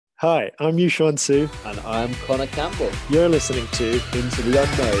Hi, I'm Yushuan Su. And I'm Connor Campbell. You're listening to Into the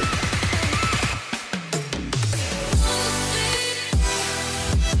Unknown.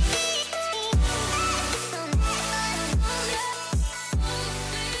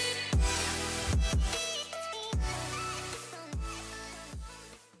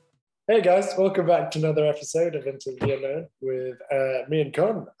 Hey guys, welcome back to another episode of Into the Unknown with me and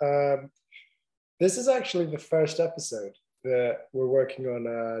Con. This is actually the first episode that we're working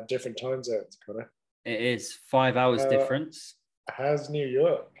on different time zones, Connor. It is 5 hours difference. How's New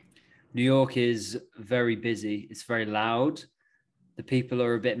York? New York is very busy. It's very loud. The people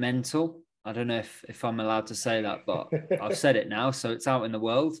are a bit mental. I don't know if I'm allowed to say that, but I've said it now, so it's out in the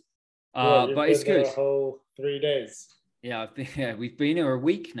world. But it's good. A whole 3 days. Yeah, we've been here a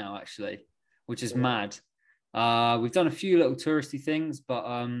week now, actually, which is mad. We've done a few little touristy things,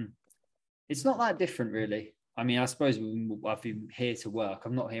 but it's not that different, really. I mean, I suppose I've been here to work.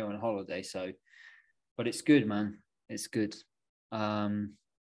 I'm not here on holiday, but it's good, man. It's good. And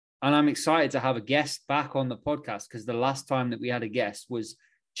I'm excited to have a guest back on the podcast because the last time that we had a guest was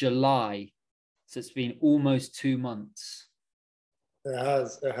July. So it's been almost 2 months. It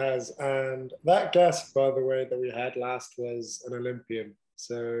has. And that guest, by the way, that we had last was an Olympian.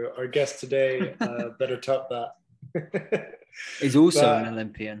 So our guest today better top that. He's also an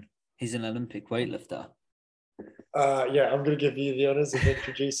Olympian. He's an Olympic weightlifter. Yeah, I'm going to give you the honors of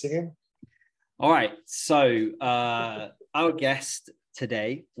introducing him. All right. So our guest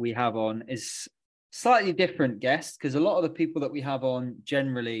today we have on is slightly different guest because a lot of the people that we have on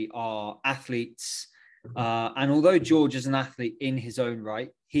generally are athletes. And although George is an athlete in his own right,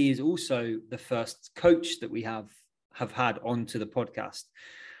 he is also the first coach that we have had onto the podcast.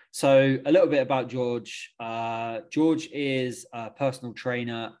 So a little bit about George. George is a personal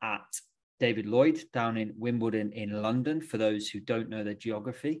trainer at David Lloyd down in Wimbledon in London, for those who don't know their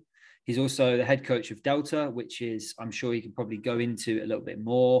geography. He's also the head coach of Delta, which is, I'm sure he can probably go into a little bit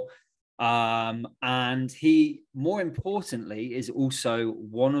more. And he, more importantly, is also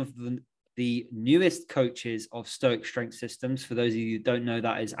one of the newest coaches of Stoic Strength Systems. For those of you who don't know,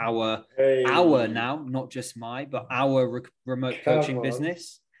 that is our now, not just but our remote coaching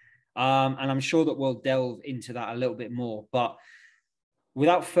business. And I'm sure that we'll delve into that a little bit more. But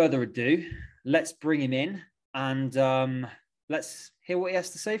without further ado, let's bring him in and let's hear what he has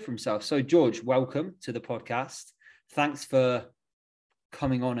to say for himself. So, George, welcome to the podcast. Thanks for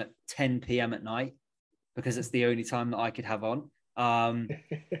coming on at 10 p.m. at night because it's the only time that I could have on.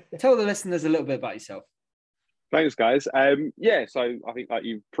 Tell the listeners a little bit about yourself. Thanks, guys. Yeah, so I think like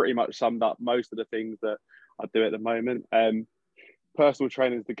you've pretty much summed up most of the things that I do at the moment. Personal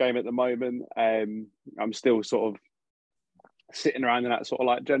training is the game at the moment. I'm still sort of sitting around in that sort of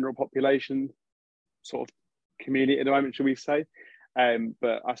like general population sort of community at the moment, should we say?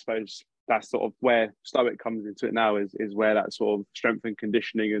 But I suppose that's sort of where Stoic comes into it now, is where that sort of strength and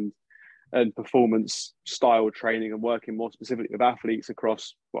conditioning and performance style training and working more specifically with athletes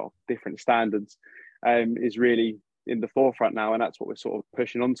across, well, different standards is really in the forefront now. And that's what we're sort of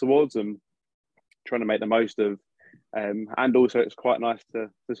pushing on towards and trying to make the most of. And also it's quite nice to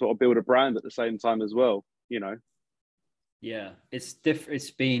sort of build a brand at the same time as well, you know. Yeah, it's different. It's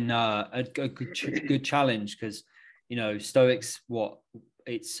been a good challenge because, you know, Stoic's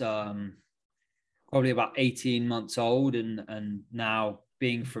it's probably about 18 months old, and now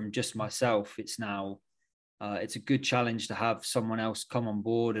being from just myself, it's a good challenge to have someone else come on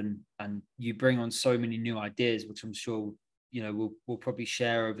board and you bring on so many new ideas, which I'm sure, you know, we'll probably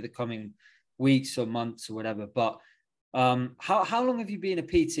share over the coming weeks or months or whatever. But how long have you been a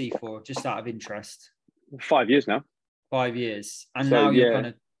PT for, just out of interest? 5 years now. 5 years. And so, now you're kind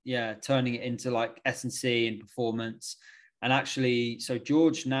of, turning it into like S&C and performance. And actually, so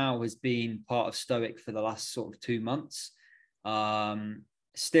George now has been part of Stoic for the last sort of 2 months.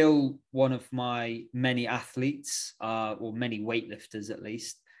 Still one of my many athletes, or many weightlifters at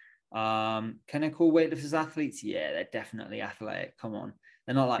least. Can I call weightlifters athletes? Yeah, they're definitely athletic. Come on.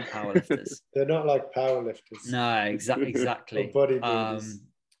 They're not like powerlifters. They're not like powerlifters. No, exactly. Bodybuilders.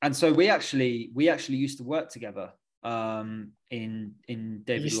 And so we actually used to work together in David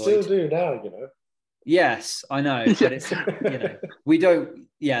Lloyd. You still do now, you know. Yes, I know, but it's, you know, we don't.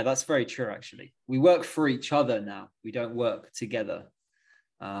 Yeah, that's very true. Actually, we work for each other now. We don't work together.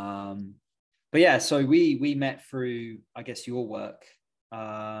 But yeah, so we met through, I guess, your work.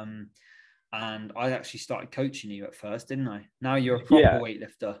 And I actually started coaching you at first, didn't I? Now you're a proper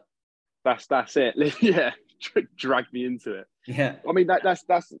weightlifter. That's it. Yeah, dragged me into it. Yeah. I mean, that's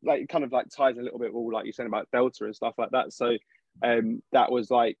like kind of like ties a little bit all like you're saying about Delta and stuff like that. So that was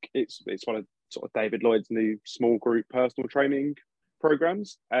like it's one of sort of David Lloyd's new small group personal training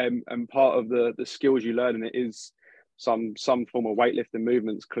programs, and part of the skills you learn in it is some form of weightlifting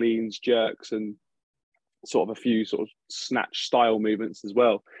movements, cleans, jerks, and sort of a few sort of snatch style movements as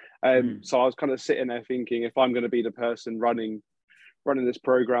well. So I was kind of sitting there thinking, if I'm going to be the person running this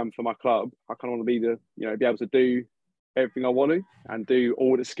program for my club, I kind of want to be be able to do everything I want to and do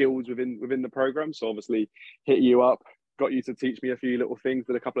all the skills within the program. So obviously hit you up, got you to teach me a few little things,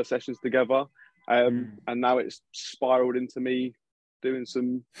 did a couple of sessions together. And now it's spiraled into me doing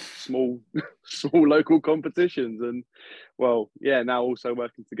some small local competitions, and now also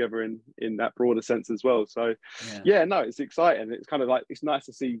working together in that broader sense as well. So it's exciting. It's kind of like, it's nice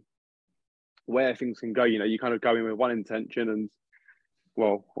to see where things can go. You kind of go in with one intention, and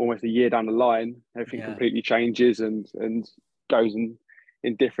almost a year down the line, everything completely changes and goes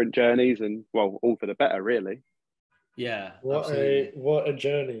in different journeys, and all for the better, really. Yeah, what a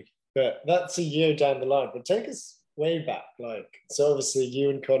journey. But that's a year down the line. But take us way back. So obviously you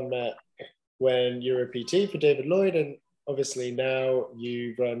and Con met when you were a PT for David Lloyd, and obviously now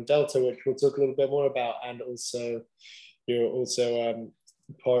you run Delta, which we'll talk a little bit more about, and also you're also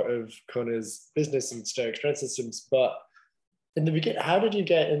part of Connor's business and Steric Strength Systems. But in the beginning, how did you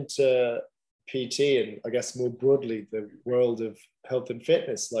get into PT and I guess more broadly the world of health and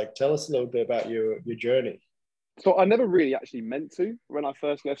fitness? Tell us a little bit about your journey. So I never really actually meant to when I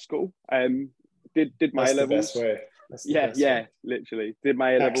first left school. Did my A levels. Literally did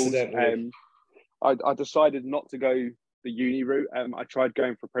my A levels. I decided not to go the uni route. I tried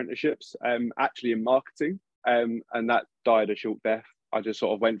going for apprenticeships, actually in marketing, and that died a short death. I just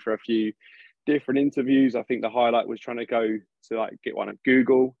sort of went for a few different interviews. I think the highlight was trying to go to get one at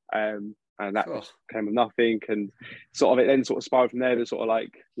Google, and that came with nothing. And it then spiraled from there to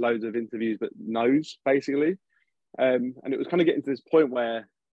loads of interviews, but no's basically. And it was kind of getting to this point where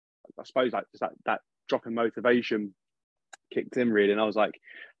I suppose just that drop in motivation kicked in really, and I was like,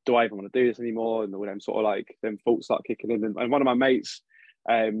 do I even want to do this anymore? And all them them thoughts start kicking in. And one of my mates,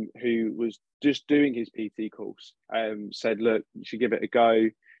 who was just doing his PT course, said, look, you should give it a go.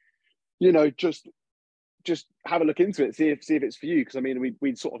 Just have a look into it, see if it's for you. Because I mean,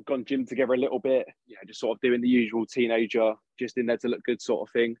 we'd sort of gone gym together a little bit, just sort of doing the usual teenager, just in there to look good sort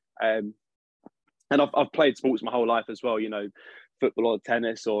of thing. And I've played sports my whole life as well, football or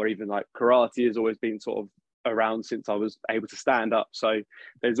tennis, or even karate has always been sort of around since I was able to stand up. So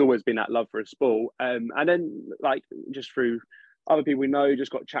there's always been that love for a sport. And then just through other people we know,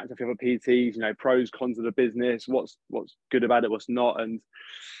 just got chatting to other PTs, pros, cons of the business, what's good about it, what's not. And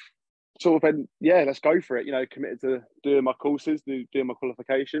sort of let's go for it, committed to doing my courses, doing my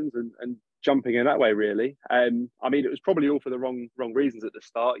qualifications and jumping in that way really. I mean, it was probably all for the wrong reasons at the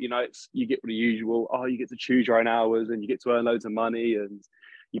start. You get the usual, you get to choose your own hours and you get to earn loads of money and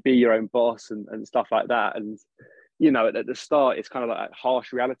you be your own boss and stuff like that. And at the start it's kind of like a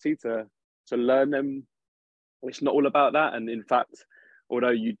harsh reality to learn them. It's not all about that. And in fact, although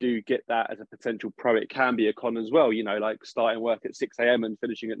you do get that as a potential pro, it can be a con as well, starting work at 6 a.m. and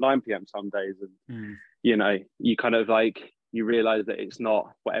finishing at 9 p.m. some days. And, you kind of you realize that it's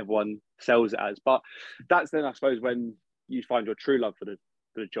not what everyone sells it as. But that's then, I suppose, when you find your true love for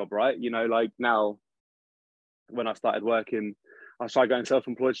the job, right? Now, when I started working, I started going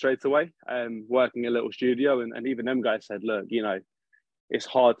self-employed straight away, working a little studio. And even them guys said, look, it's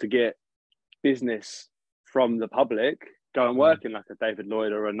hard to get business from the public. Go and work in a David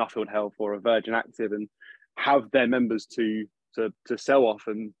Lloyd or a Nuffield Health or a Virgin Active and have their members to sell off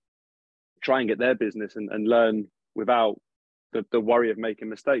and try and get their business and learn without the worry of making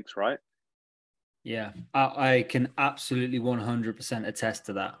mistakes, right? Yeah, I can absolutely 100% attest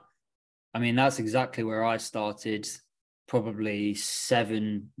to that. I mean, that's exactly where I started probably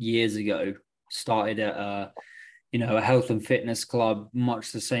 7 years ago. Started at a health and fitness club,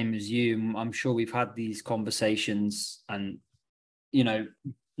 much the same as you. I'm sure we've had these conversations and,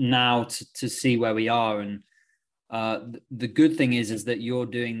 now to see where we are. And the good thing is that you're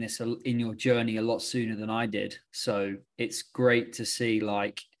doing this in your journey a lot sooner than I did. So it's great to see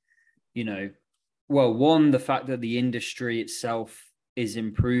one, the fact that the industry itself is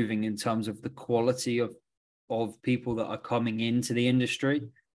improving in terms of the quality of people that are coming into the industry.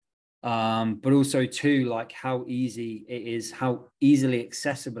 But also too, how easily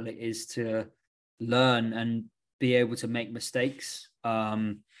accessible it is to learn and be able to make mistakes.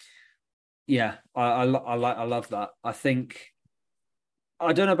 I love that. I think,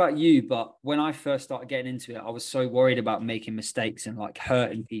 I don't know about you, but when I first started getting into it, I was so worried about making mistakes and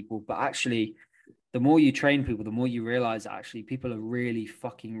hurting people. But actually, the more you train people, the more you realize that actually people are really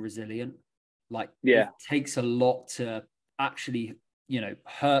fucking resilient. It takes a lot to actually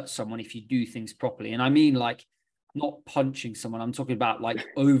hurt someone if you do things properly. And I mean, not punching someone. I'm talking about like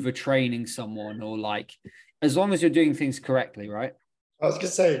overtraining someone, or like, as long as you're doing things correctly, right? I was gonna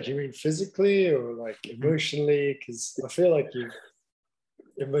say, do you mean physically or like emotionally? Because I feel like you've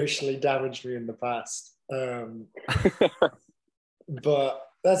emotionally damaged me in the past. But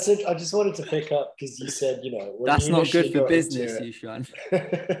that's it. I just wanted to pick up because you said, you know, when That's you not good initially for got business, into Yushan.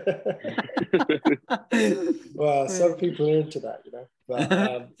 it. Well, some people are into that, you know.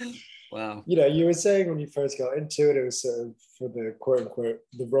 But Wow. you know, you were saying when you first got into it, it was sort of for the quote unquote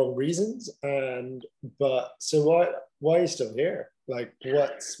the wrong reasons. And but so why are you still here? Like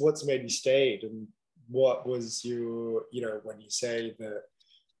what's made you stayed, and what was your, you know, when you say that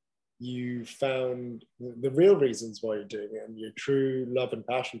you found the real reasons why you're doing it and your true love and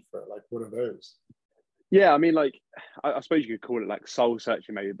passion for it, like what are those? Yeah, I mean, like, I suppose you could call it like soul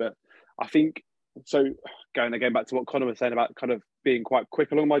searching, maybe, but I think so. Going again back to what Connor was saying about kind of being quite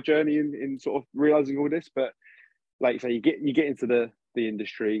quick along my journey in sort of realizing all this, but like you say, you get into the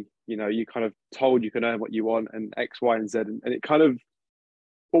industry, you know, you kind of told you can earn what you want and X, Y, and Z, and it kind of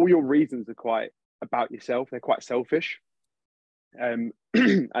all your reasons are quite about yourself. They're quite selfish. And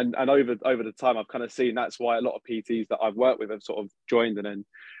over the time, I've kind of seen that's why a lot of PTs that I've worked with have sort of joined and then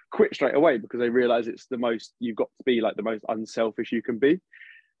quit straight away, because they realize it's the most, you've got to be like the most unselfish you can be.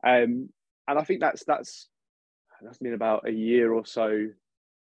 And I think that's been about a year or so,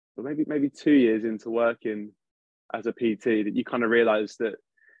 or maybe 2 years into working as a PT, that you kind of realize that,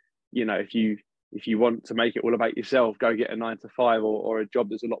 you know, if you want to make it all about yourself, go get a 9 to 5 or a job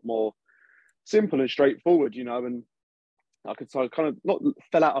that's a lot more simple and straightforward, you know. And so I kind of not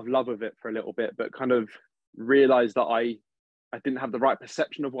fell out of love with it for a little bit, but kind of realized that I didn't have the right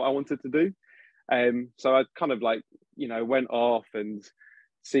perception of what I wanted to do. So I kind of like, you know, went off and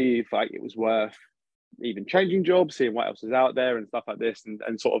see if like it was worth even changing jobs, seeing what else is out there and stuff like this,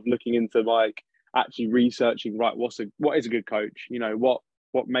 and sort of looking into like actually researching, right, what is a good coach? You know, what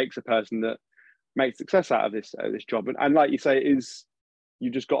makes a person that makes success out of this job? And like you say, it is, you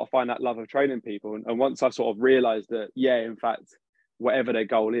just got to find that love of training people. And once I sort of realized that, yeah, in fact, whatever their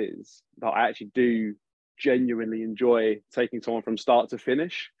goal is, that I actually do genuinely enjoy taking someone from start to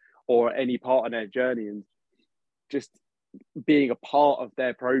finish or any part of their journey, and just being a part of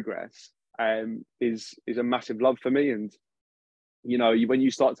their progress is a massive love for me. And, you know, when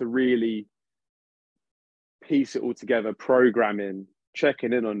you start to really piece it all together, programming,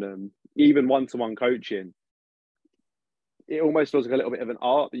 checking in on them, even one-to-one coaching, it almost feels like a little bit of an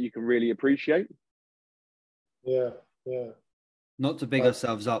art that you can really appreciate. Yeah, yeah. Not to big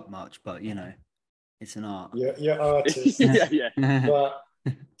ourselves up much, but you know, it's an art. You're artists. yeah. But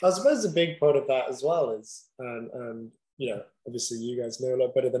I suppose a big part of that as well is, and you know, obviously you guys know a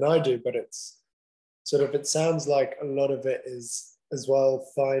lot better than I do, but it's sort of, it sounds like a lot of it is as well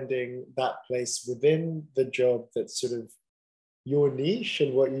finding that place within the job that's sort of your niche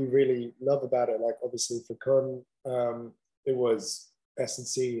and what you really love about it. Like obviously for Con, it was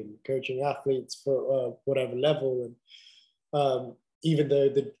S&C and coaching athletes for whatever level, and even though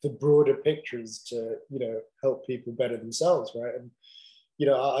the broader picture is to, you know, help people better themselves, right? And you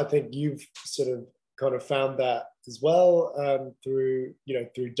know, I think you've sort of kind of found that as well through, you know,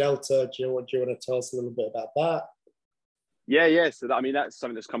 through Delta. Do you want to tell us a little bit about that? Yeah. So that, I mean, that's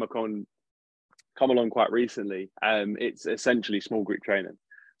something that's come along quite recently. It's essentially small group training.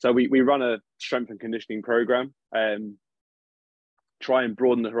 So we run a strength and conditioning program. Try and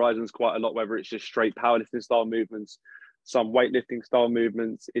broaden the horizons quite a lot, whether it's just straight powerlifting style movements, some weightlifting style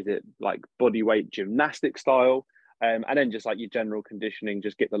movements, is it like body weight gymnastic style, and then just like your general conditioning,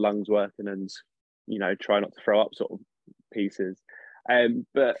 just get the lungs working and, you know, try not to throw up sort of pieces.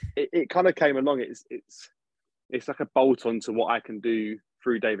 But it kind of came along. It's like a bolt on to what I can do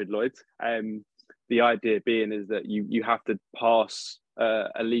through David Lloyd. The idea being is that you have to pass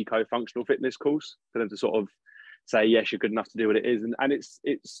a LECO functional fitness course for them to sort of say, yes, you're good enough to do what it is. And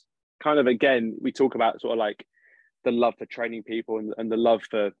it's kind of, again, we talk about sort of like the love for training people and the love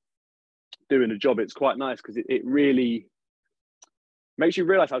for doing a job. It's quite nice because it really makes you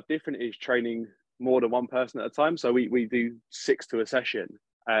realize how different it is training more than one person at a time. So we do 6 to a session,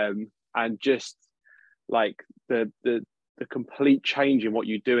 and just like the complete change in what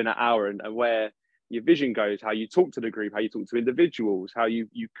you do in an hour, and where your vision goes, how you talk to the group, how you talk to individuals, how you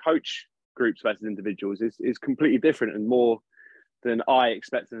coach groups versus individuals is completely different and more than I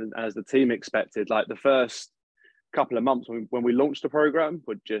expected and as the team expected. Like the first couple of months when we launched the program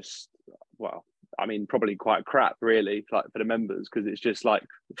were just, well, I mean, probably quite crap really, like for the members, because it's just like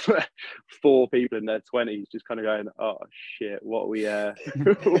 4 people in their 20s just kind of going, oh shit, what are we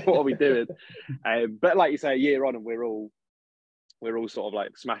what are we doing? But like you say, a year on and we're all sort of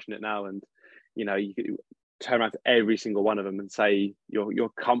like smashing it now. And you know, turn around to every single one of them and say you're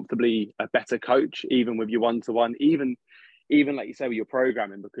comfortably a better coach, even with your one-to-one, even like you say with your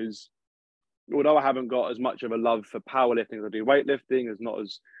programming, because although I haven't got as much of a love for powerlifting as I do weightlifting, as not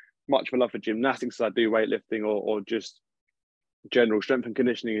as much of a love for gymnastics as I do weightlifting, or just general strength and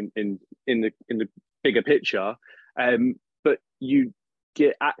conditioning in the bigger picture, but you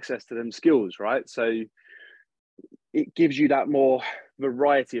get access to them skills, right? So it gives you that more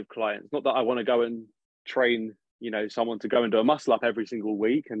variety of clients. Not that I want to go and train, someone to go and do a muscle up every single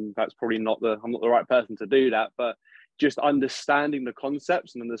week, and that's probably I'm not the right person to do that, but just understanding the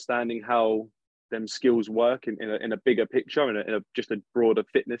concepts and understanding how them skills work in a bigger picture, in a just a broader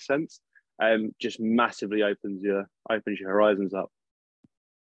fitness sense, just massively opens your horizons up.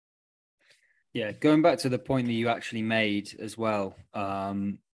 Yeah, going back to the point that you actually made as well,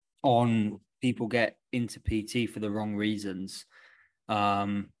 on people get into PT for the wrong reasons.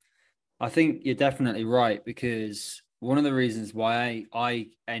 I think you're definitely right, because one of the reasons why I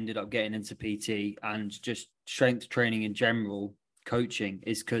ended up getting into PT and just strength training in general, coaching,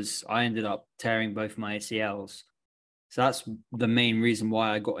 is because I ended up tearing both my ACLs. So that's the main reason why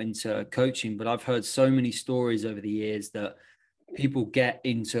I got into coaching. But I've heard so many stories over the years that people get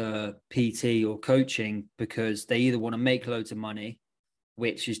into PT or coaching because they either want to make loads of money,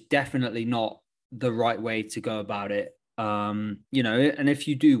 which is definitely not the right way to go about it. And if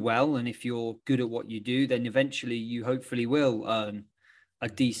you do well, and if you're good at what you do, then eventually you hopefully will earn a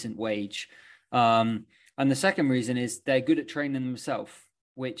decent wage. And the second reason is they're good at training themselves,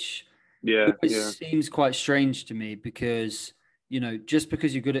 which seems quite strange to me, because, just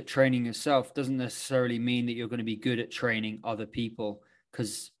because you're good at training yourself doesn't necessarily mean that you're going to be good at training other people,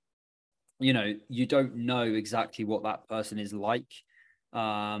 because, you don't know exactly what that person is like.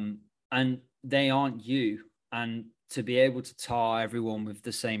 And they aren't you. And to be able to tar everyone with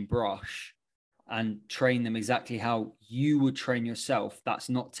the same brush and train them exactly how you would train yourself, that's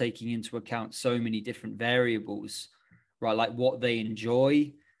not taking into account so many different variables, right? Like what they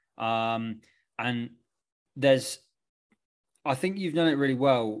enjoy. And I think you've done it really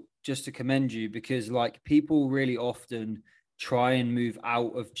well, just to commend you, because like people really often try and move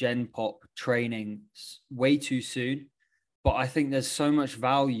out of Gen Pop training way too soon. But I think there's so much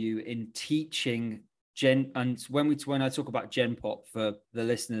value in teaching and when I talk about Gen Pop, for the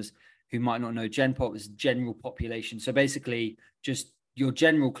listeners who might not know, Gen Pop is general population. So basically just your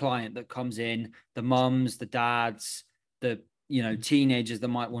general client that comes in, the mums, the dads, the, teenagers that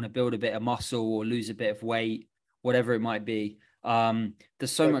might want to build a bit of muscle or lose a bit of weight, whatever it might be.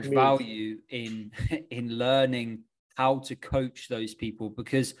 There's so much value in learning how to coach those people,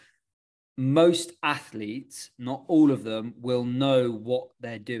 because most athletes, not all of them, will know what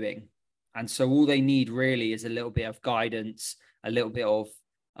they're doing. And so all they need really is a little bit of guidance, a little bit of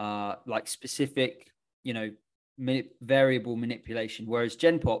like specific, variable manipulation, whereas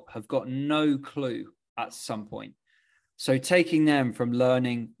Gen Pop have got no clue at some point. So taking them from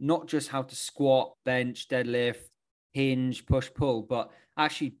learning not just how to squat, bench, deadlift, hinge, push, pull, but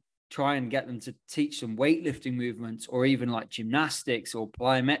actually try and get them to teach some weightlifting movements, or even like gymnastics or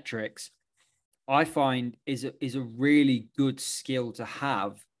plyometrics, I find is a really good skill to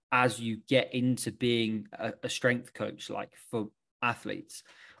have as you get into being a strength coach, like for athletes.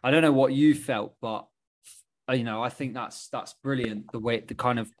 I don't know what you felt, but I think that's brilliant, the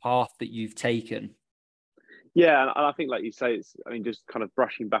kind of path that you've taken. Yeah, and I think, like you say, just kind of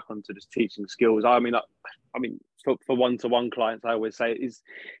brushing back onto just teaching skills. For one-to-one clients, I always say it is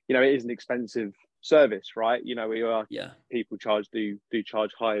an expensive service, right? People do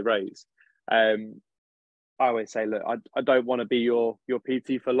charge high rates. I always say, look, I don't want to be your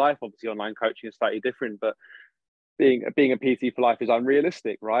PT for life. Obviously, online coaching is slightly different, but being a PT for life is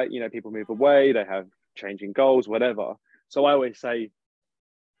unrealistic, right? People move away, they have changing goals, whatever. So I always say,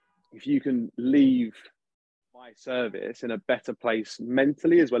 if you can leave my service in a better place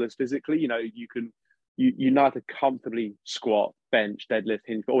mentally as well as physically, you know how to comfortably squat, bench, deadlift,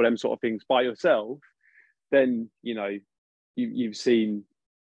 hinge, all them sort of things by yourself, then you've seen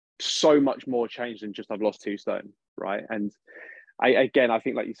so much more change than just I've lost 2 stone, right? And I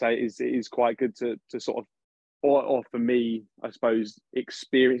think, like you say, it is quite good to sort of, or for me, I suppose,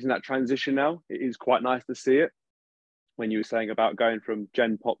 experiencing that transition now. It is quite nice to see it. When you were saying about going from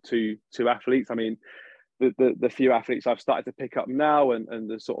Gen Pop to athletes, I mean, the few athletes I've started to pick up now, and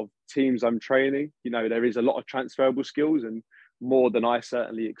the sort of teams I'm training, there is a lot of transferable skills, and more than I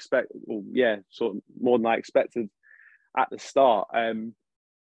certainly expect, sort of more than I expected at the start. And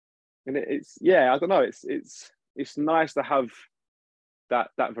it's I don't know, it's nice to have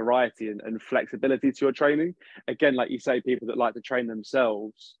that variety and flexibility to your training. Again, like you say, people that like to train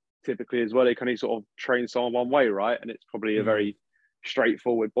themselves, typically as well. They can only sort of train someone one way, right? And it's probably a very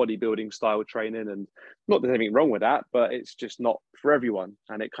straightforward bodybuilding style training, and not there's anything wrong with that, but it's just not for everyone,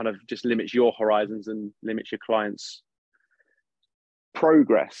 and it kind of just limits your horizons and limits your clients'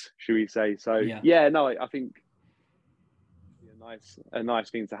 progress, should we say. So yeah, no, I think a nice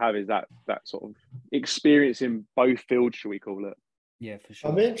thing to have is that sort of experience in both fields, should we call it. Yeah, for sure.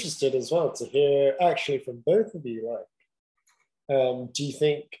 I'm interested as well to hear actually from both of you, like, do you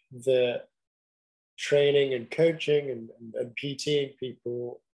think that training and coaching and PTing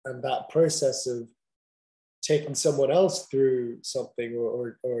people and that process of taking someone else through something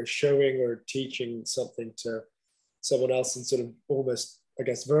or showing or teaching something to someone else and sort of almost, I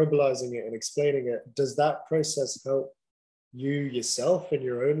guess, verbalizing it and explaining it, does that process help you yourself in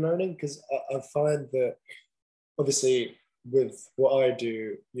your own learning? Because I find that obviously with what I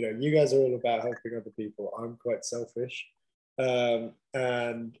do, you know, you guys are all about helping other people. I'm quite selfish.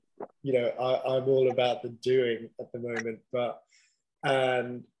 And you know, I'm all about the doing at the moment, but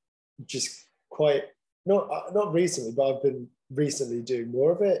and just quite not recently, but I've been recently doing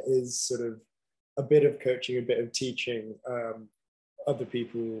more of it, is sort of a bit of coaching, a bit of teaching other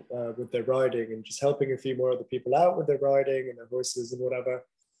people with their riding, and just helping a few more other people out with their riding and their horses and whatever.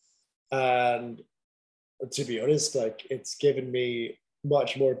 And to be honest, like, it's given me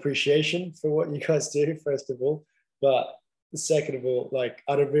much more appreciation for what you guys do, first of all, but second of all, like,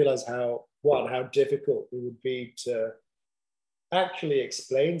 I didn't realize how difficult it would be to actually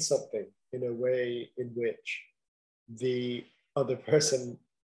explain something in a way in which the other person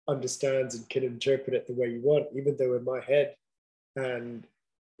understands and can interpret it the way you want, even though in my head and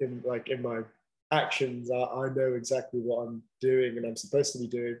in my actions, I know exactly what I'm doing and I'm supposed to be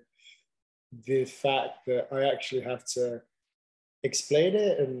doing. The fact that I actually have to explain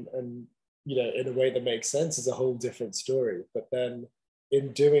it and you know, in a way that makes sense is a whole different story. But then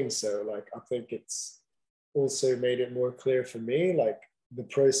in doing so, like, I think it's also made it more clear for me, like, the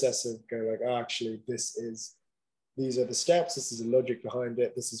process of going like, oh, actually, these are the steps, this is the logic behind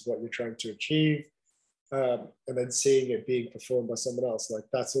it, this is what you're trying to achieve. And then seeing it being performed by someone else, like,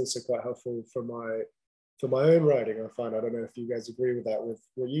 that's also quite helpful for my own writing, I find. I don't know if you guys agree with that, with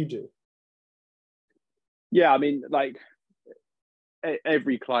what you do. Yeah, I mean, like,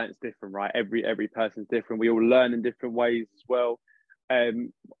 every client's different, right? Every person's different. We all learn in different ways as well.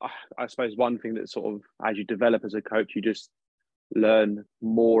 I suppose one thing that sort of, as you develop as a coach, you just learn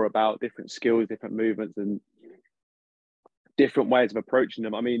more about different skills, different movements, and different ways of approaching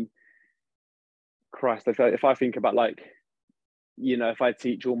them. I mean, Christ, if I think about, like, you know, if I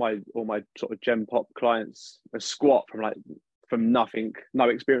teach all my sort of Gen Pop clients a squat from nothing, no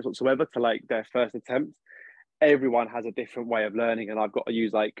experience whatsoever, to like their first attempt, everyone has a different way of learning, and I've got to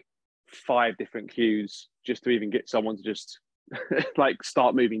use like 5 different cues just to even get someone to just like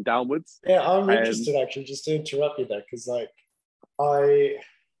start moving downwards. Yeah, I'm interested actually, just to interrupt you there, because like I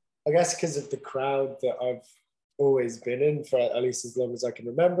guess because of the crowd that I've always been in for at least as long as I can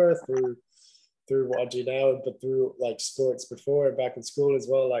remember, through what I do now, but through like sports before and back in school as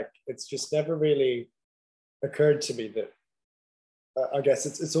well, like, it's just never really occurred to me that I guess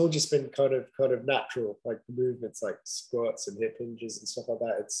it's all just been kind of natural, like the movements, like squats and hip hinges and stuff like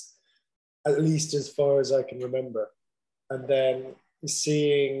that. It's at least as far as I can remember. And then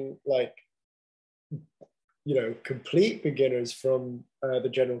seeing, like, you know, complete beginners from the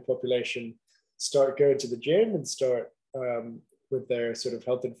general population start going to the gym and start with their sort of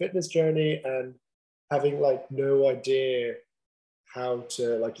health and fitness journey, and having like no idea how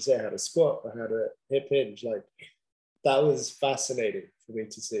to, like you say, how to squat or how to hip hinge, like, that was fascinating for me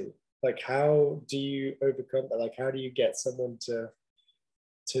to see. Like, how do you overcome that? Like, how do you get someone to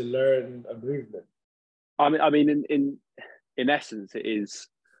learn a movement? I mean, in essence, it is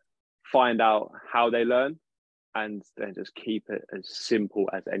find out how they learn, and then just keep it as simple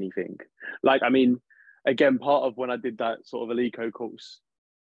as anything. Like, I mean, again, part of when I did that sort of Alico course,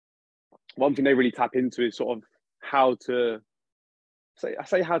 one thing they really tap into is sort of how to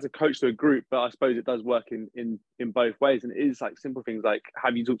say how to coach to a group, but I suppose it does work in both ways. And it is like simple things like,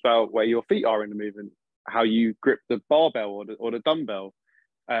 have you talked about where your feet are in the movement, how you grip the barbell or the dumbbell,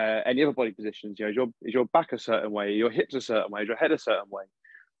 any other body positions? You know, is your back a certain way, your hips a certain way, is your head a certain way?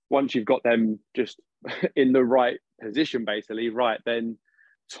 Once you've got them just in the right position, basically, right, then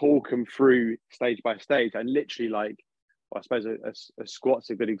talk them through stage by stage. And literally, like, well, I suppose a squat's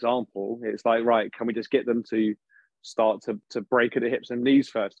a good example. It's like, right, can we just get them to start to break at the hips and knees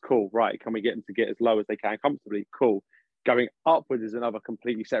first? Cool. Right, can we get them to get as low as they can comfortably? Cool. Going upwards is another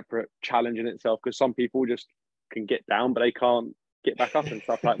completely separate challenge in itself, because some people just can get down but they can't get back up and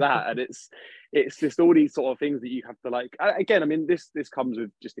stuff like that. And it's just all these sort of things that you have to like. Again, I mean, this comes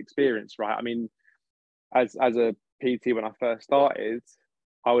with just experience, right? I mean, as a PT when I first started,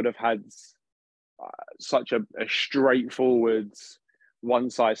 I would have had such a straightforward, one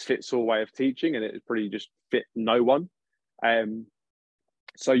size fits all way of teaching, and it pretty just fit no one.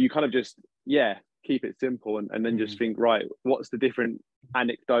 So you kind of just keep it simple, and then just think, right, what's the different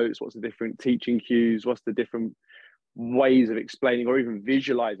anecdotes? What's the different teaching cues? What's the different ways of explaining or even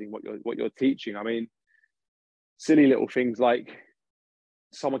visualizing what you're teaching? I mean, silly little things like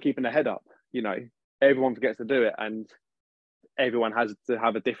someone keeping their head up. You know, everyone forgets to do it, and everyone has to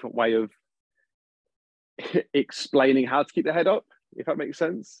have a different way of explaining how to keep their head up, if that makes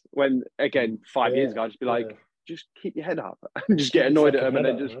sense. When again, 5 years ago, I'd just be like, just keep your head up, and just get annoyed at them, and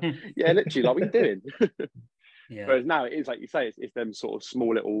then just literally, like, what are you doing? Whereas now it is like you say, it's them sort of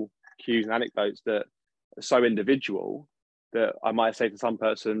small little cues and anecdotes that are so individual that I might say to some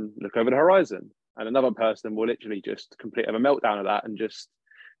person, look over the horizon, and another person will literally just completely have a meltdown of that and just,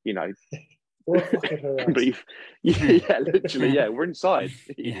 you know, literally, we're inside.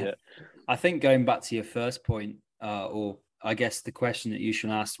 Yeah. I think going back to your first point, or I guess the question that you should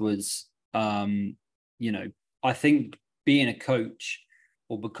ask was, you know, I think being a coach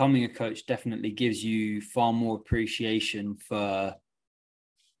or becoming a coach definitely gives you far more appreciation for,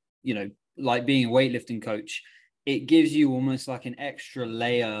 you know, like being a weightlifting coach. It gives you almost like an extra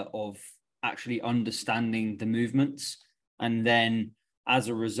layer of actually understanding the movements, and then as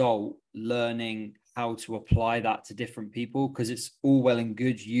a result, learning how to apply that to different people, because it's all well and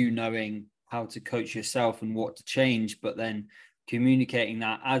good you knowing how to coach yourself and what to change, but then communicating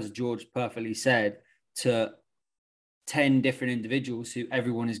that, as George perfectly said, to 10 different individuals who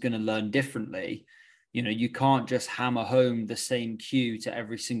everyone is going to learn differently. You know, you can't just hammer home the same cue to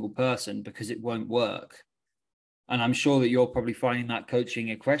every single person, because it won't work. And I'm sure that you're probably finding that coaching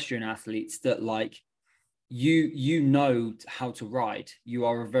equestrian athletes, that like you know how to ride, you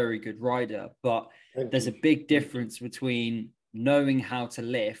are a very good rider, but there's a big difference between knowing how to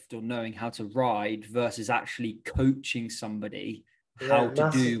lift or knowing how to ride versus actually coaching somebody how to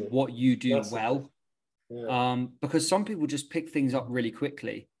do what you do well. Because some people just pick things up really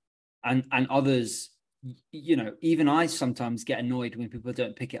quickly, and others, you know, even I sometimes get annoyed when people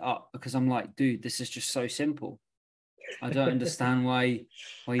don't pick it up, because I'm like, dude, this is just so simple. I don't understand why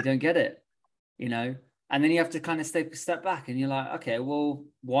you don't get it, you know? And then you have to kind of step back, and you're like, okay, well,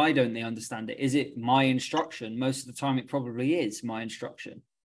 why don't they understand it? Is it my instruction? Most of the time, it probably is my instruction.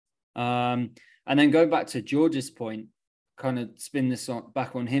 And then going back to George's point, kind of spin this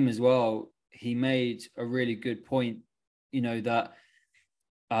back on him as well. He made a really good point, you know, that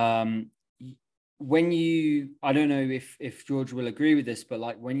when you, I don't know if George will agree with this, but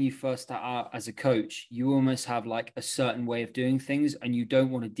like when you first start out as a coach, you almost have like a certain way of doing things, and you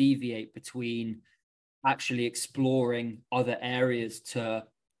don't want to deviate between actually exploring other areas to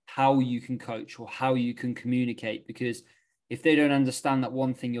how you can coach or how you can communicate, because if they don't understand that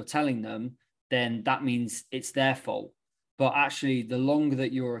one thing you're telling them, then that means it's their fault. But actually, the longer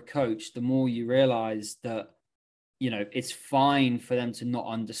that you're a coach, the more you realize that, you know, it's fine for them to not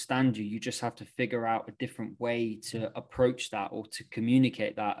understand you. You just have to figure out a different way to approach that or to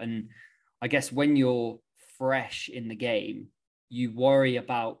communicate that. And I guess when you're fresh in the game, you worry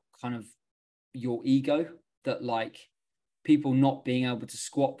about kind of your ego, that like people not being able to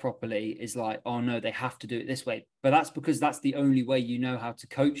squat properly is like, oh no, they have to do it this way. But that's because that's the only way you know how to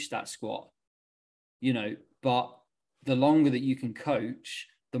coach that squat, you know. But the longer that you can coach,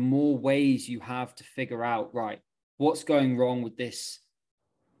 the more ways you have to figure out, right, what's going wrong with this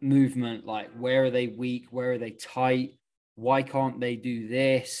movement? Like, where are they weak? Where are they tight? Why can't they do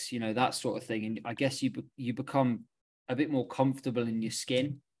this? You know, that sort of thing. And I guess you become a bit more comfortable in your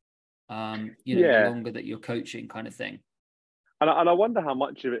skin, you know, the longer that you're coaching, kind of thing. And I wonder how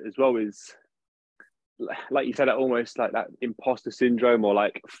much of it as well is, like you said, almost like that imposter syndrome, or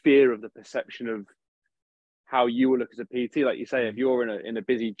like fear of the perception of how you will look as a PT. Like you say, if you're in a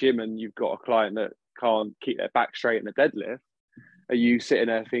busy gym and you've got a client that can't keep their back straight in a deadlift, are you sitting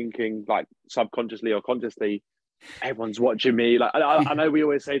there thinking, like, subconsciously or consciously, everyone's watching me? Like, I know we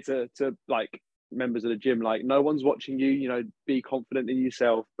always say to like members of the gym, like, no one's watching you, you know, be confident in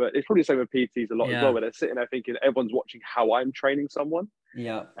yourself. But it's probably the same with PTs a lot as well, where they're sitting there thinking everyone's watching how I'm training someone.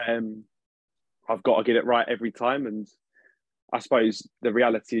 I've got to get it right every time. And I suppose the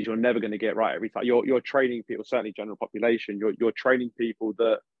reality is you're never going to get it right every time. You're training people, certainly general population, you're training people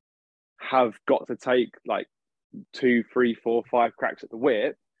that have got to take like 2, 3, 4, 5 cracks at the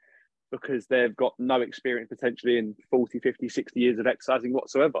whip, because they've got no experience potentially in 40, 50, 60 years of exercising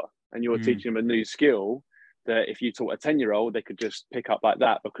whatsoever. And you're teaching them a new skill that if you taught a 10-year-old, they could just pick up like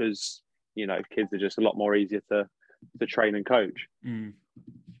that, because you know, kids are just a lot more easier to train and coach.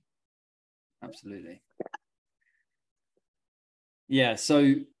 Absolutely. Yeah.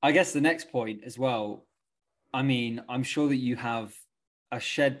 So I guess the next point as well, I mean, I'm sure that you have a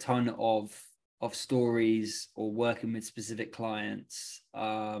shed ton of stories or working with specific clients.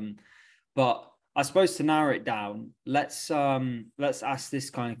 But I suppose to narrow it down, let's ask this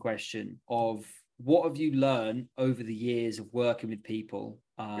kind of question of what have you learned over the years of working with people?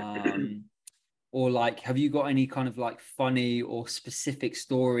 Or like, have you got any kind of like funny or specific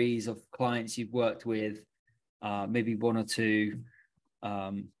stories of clients you've worked with? Maybe one or two.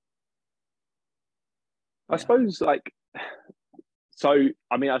 I suppose like, so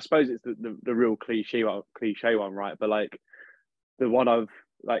I mean, I suppose it's the real cliche one, right? But like the one of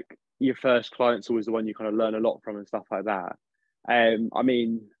like your first client's always the one you kind of learn a lot from and stuff like that. I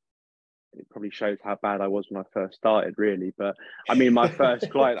mean, it probably shows how bad I was when I first started, really. But I mean, my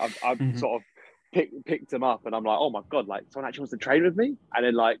first client, I've sort of picked them up, and I'm like, oh my god, like someone actually wants to train with me. And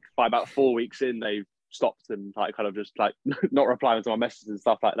then like by about 4 weeks in, they've stopped and like kind of just like not replying to my messages and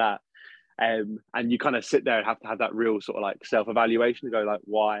stuff like that. And you kind of sit there and have to have that real sort of like self-evaluation to go like,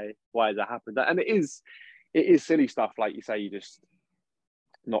 why has that happened? And it is silly stuff, like you say, you just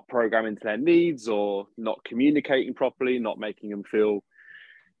not programming to their needs or not communicating properly, not making them feel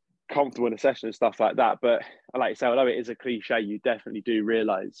comfortable in a session and stuff like that. But like you say, although it is a cliche, you definitely do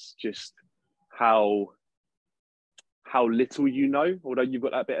realize just how little you know. Although you've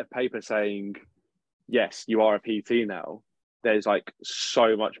got that bit of paper saying, yes, you are a PT now, there's like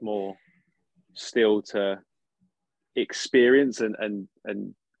so much more still to experience and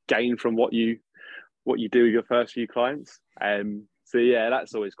gain from what you do with your first few clients. So yeah,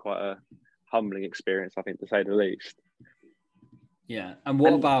 that's always quite a humbling experience, I think, to say the least. Yeah. And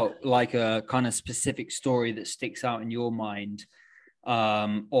what about like a kind of specific story that sticks out in your mind,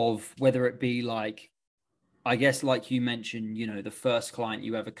 of whether it be like, I guess, like you mentioned, you know, the first client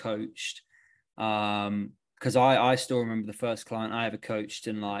you ever coached, because I still remember the first client I ever coached,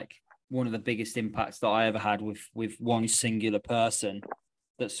 and like one of the biggest impacts that I ever had with one singular person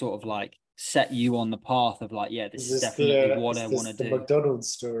that sort of like set you on the path of like, yeah, this is definitely what I want to do. The McDonald's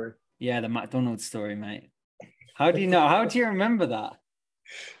story. Yeah, the McDonald's story, mate. How do you know? How do you remember that?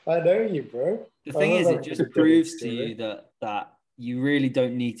 I know you, bro. The thing is, it just proves to you that you really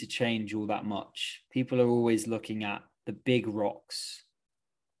don't need to change all that much. People are always looking at the big rocks,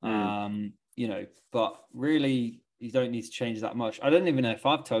 you know, but really you don't need to change that much. I don't even know if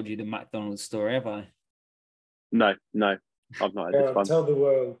I've told you the McDonald's story, have I? No, I've not had this one. Tell the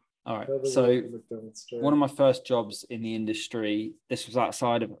world. All right. So one of my first jobs in the industry, this was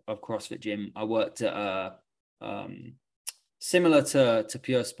outside of CrossFit gym. I worked at similar to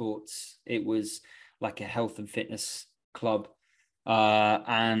Pure Sports. It was like a health and fitness club.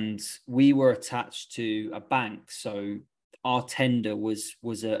 And we were attached to a bank. So our tender was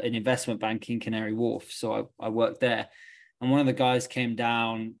an investment bank in Canary Wharf. So I worked there. And one of the guys came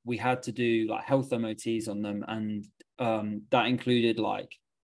down. We had to do like health MOTs on them. And that included like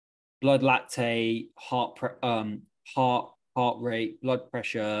blood lactate, heart rate, blood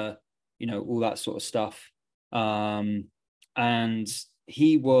pressure, you know, all that sort of stuff. And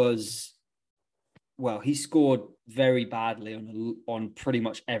he scored very badly on pretty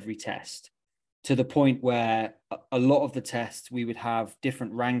much every test, to the point where a lot of the tests we would have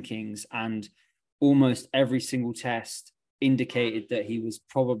different rankings, and almost every single test indicated that he was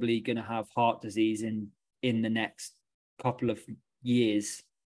probably going to have heart disease in the next couple of years.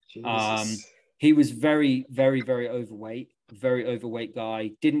 He was very, very, very overweight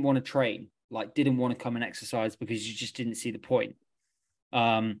guy. Didn't want to train, like didn't want to come and exercise because you just didn't see the point.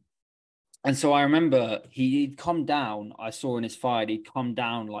 And so I remember he'd come down, I saw in his file, he'd come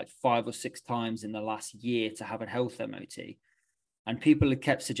down like 5 or 6 times in the last year to have a health MOT. And people had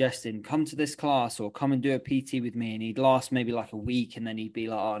kept suggesting, come to this class or come and do a PT with me. And he'd last maybe like a week, and then he'd be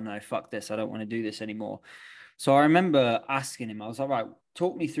like, oh no, fuck this, I don't want to do this anymore. So I remember asking him, I was like, right,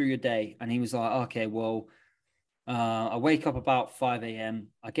 talk me through your day. And he was like, okay, well, I wake up about 5 a.m.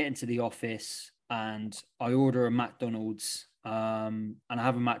 I get into the office and I order a McDonald's, and I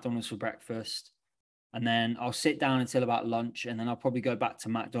have a McDonald's for breakfast. And then I'll sit down until about lunch, and then I'll probably go back to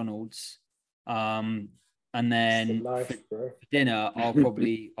McDonald's. And then for dinner, I'll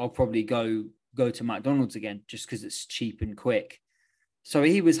probably go to McDonald's again, just because it's cheap and quick. So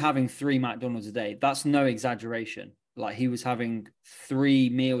he was having 3 McDonald's a day. That's no exaggeration. Like he was having 3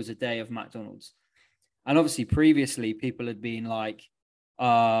 meals a day of McDonald's. And obviously previously people had been like,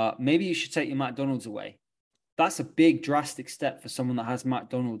 maybe you should take your McDonald's away. That's a big drastic step for someone that has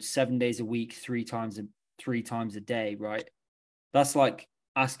McDonald's 7 days a week, 3 times a day, right? That's like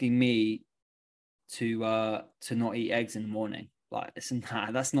asking me to not eat eggs in the morning. Like, listen,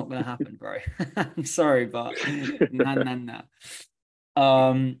 that's not gonna happen, bro. I'm sorry, but no.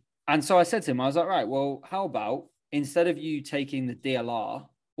 And so I said to him, I was like, right, well, how about instead of you taking the DLR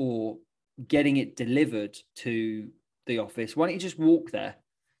or getting it delivered to the office, why don't you just walk there?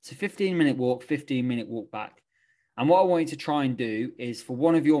 It's a 15-minute walk, 15-minute walk back. And what I want you to try and do is for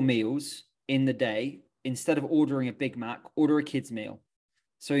one of your meals in the day, instead of ordering a Big Mac, order a kid's meal.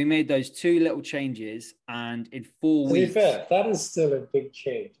 So he made those two little changes, and in 4 weeks. To be fair, that is still a big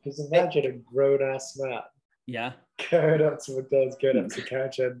change. Because imagine a grown-ass man going up to McDonald's, going up to the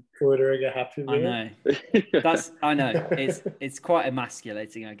couch and ordering a Happy Meal. I know. It's quite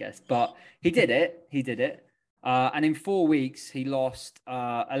emasculating, I guess. But he did it. And in 4 weeks, he lost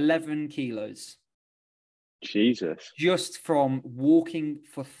 11 kilos. Jesus. Just from walking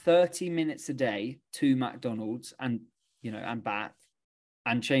for 30 minutes a day to McDonald's and back,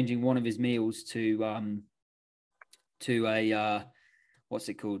 and changing one of his meals to a what's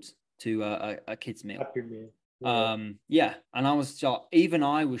it called? To a kid's meal. Happy Meal. Yeah. And I was shocked. Even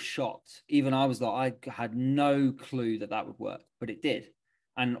I was shocked. Even I was like, I had no clue that would work, but it did.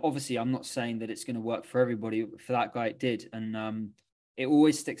 And obviously, I'm not saying that it's going to work for everybody. For that guy, it did. And it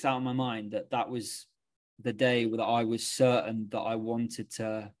always sticks out in my mind that was the day that I was certain that I wanted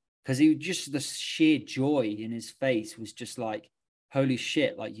to, because he just, the sheer joy in his face was just like, holy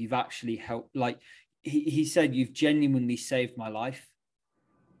shit, like you've actually helped. Like he said, you've genuinely saved my life.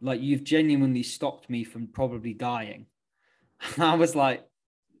 Like you've genuinely stopped me from probably dying. And I was like,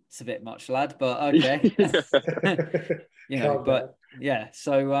 it's a bit much, lad, but okay. But yeah.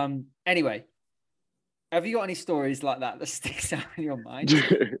 So anyway, have you got any stories like that sticks out in your mind?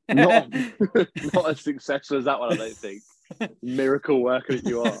 not as successful as that one, I don't think. Miracle worker that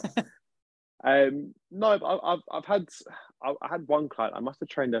you are. No, I had one client. I must have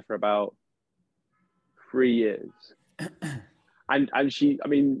trained her for about 3 years, and she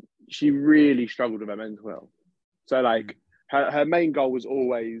really struggled with her mental health. So like her main goal was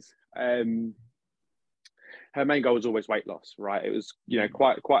always weight loss, right? It was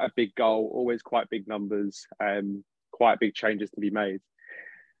quite a big goal, always quite big numbers, quite big changes to be made.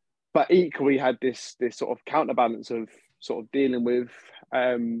 But equally had this sort of counterbalance of sort of dealing with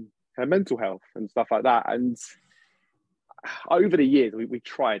her mental health and stuff like that. And over the years, we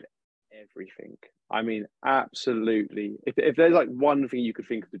tried everything. I mean, absolutely. If there's like one thing you could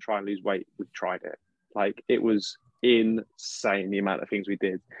think of to try and lose weight, we tried it. Like it was insane the amount of things we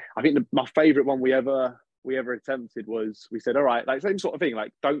did. I think my favorite one we ever attempted was, we said, all right, like same sort of thing,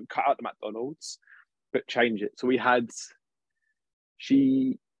 like don't cut out the McDonald's, but change it. So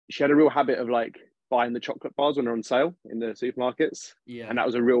she had a real habit of like buying the chocolate bars when they're on sale in the supermarkets. Yeah. And that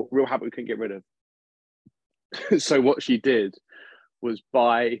was a real habit we couldn't get rid of. So what she did was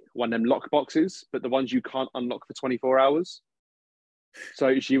buy one of them lock boxes, but the ones you can't unlock for 24 hours.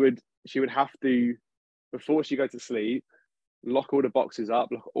 So she would have to, before she goes to sleep, lock all the boxes up,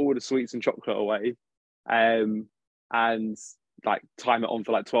 lock all the sweets and chocolate away, and like time it on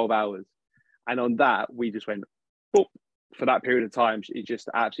for like 12 hours. And on that, we just went, boop, for that period of time, she just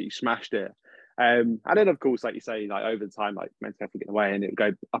absolutely smashed it. And then, of course, like you say, like over the time, like mental health would get away and it would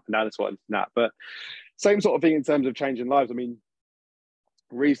go up and down and sort of that. But same sort of thing in terms of changing lives. I mean,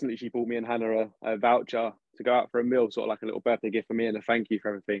 recently she bought me and Hannah a voucher to go out for a meal, sort of like a little birthday gift for me and a thank you for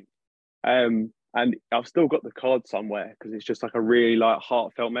everything. And I've still got the card somewhere because it's just like a really like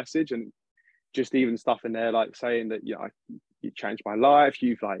heartfelt message, and just even stuff in there like saying that you changed my life.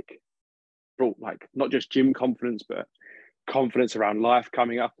 You've like brought like not just gym confidence, but confidence around life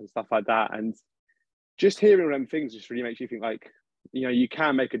coming up and stuff like that. And just hearing them things just really makes you think like, you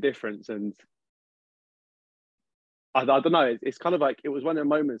can make a difference. And I don't know, it's kind of like, it was one of the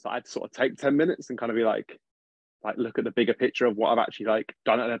moments that I had to sort of take 10 minutes and kind of be like look at the bigger picture of what I've actually like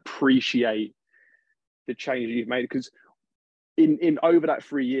done and appreciate the change that you've made. Because in over that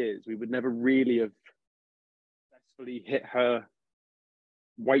 3 years, we would never really have successfully hit her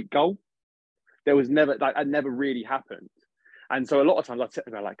weight goal. There was never, like, that never really happened. And so a lot of times I'd sit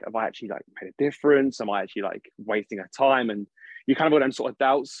there like, have I actually like made a difference? Am I actually like wasting her time? And you kind of got them sort of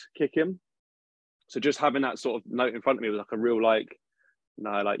doubts kick in. So just having that sort of note in front of me was like a real like,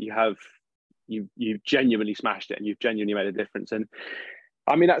 no, like you've genuinely smashed it and you've genuinely made a difference. And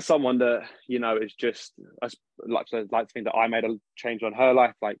I mean, that's someone that, is just, I like to think that I made a change on her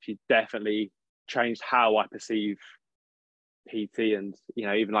life. Like she definitely changed how I perceive PT. And,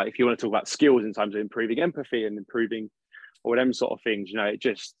 even like if you want to talk about skills in terms of improving empathy and improving all them sort of things, it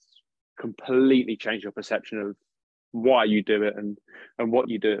just completely changed your perception of why you do it and what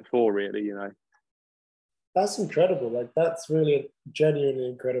you do it for, really. That's incredible. Like that's really genuinely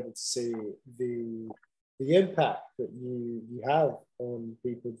incredible to see the the impact that you have on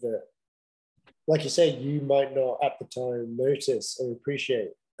people that, like you say, you might not at the time notice or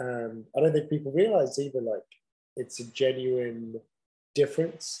appreciate. I don't think people realize either. Like it's a genuine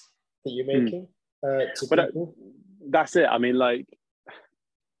difference that you're Mm. making to But people. that's it. I mean, like,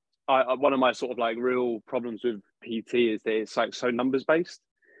 one of my sort of like real problems with PT is that it's like so numbers based.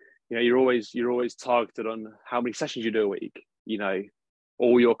 You know, you're always targeted on how many sessions you do a week. You know,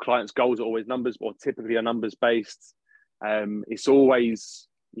 all your clients' goals are always numbers, or typically are numbers based. It's always,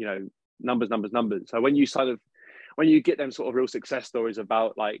 you know, numbers, numbers, numbers. So when you get them sort of real success stories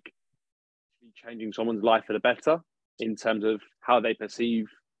about like changing someone's life for the better in terms of how they perceive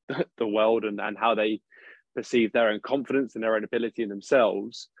the world, and how they perceive their own confidence and their own ability in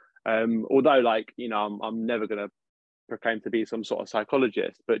themselves. Although, like, you know, I'm never going to proclaim to be some sort of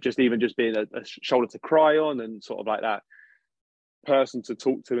psychologist, but just even just being a shoulder to cry on, and sort of like that person to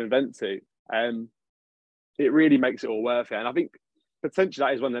talk to and vent to, it really makes it all worth it. And I think potentially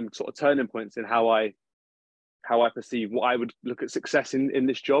that is one of them sort of turning points in how I perceive what I would look at success in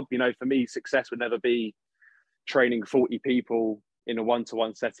this job. You know, for me, success would never be training 40 people in a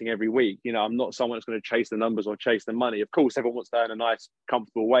one-to-one setting every week. You know, I'm not someone that's going to chase the numbers or chase the money. Of course, everyone wants to earn a nice,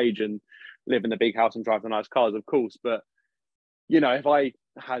 comfortable wage and live in a big house and drive the nice cars, of course. But, you know, if I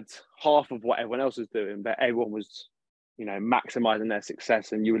had half of what everyone else was doing, but everyone was, you know, maximizing their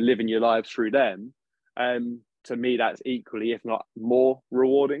success and you were living your lives through them, to me, that's equally, if not more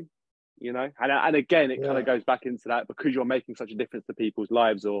rewarding. You know, and again, it kind of goes back into that, because you're making such a difference to people's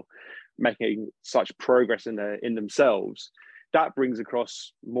lives, or making such progress in themselves, that brings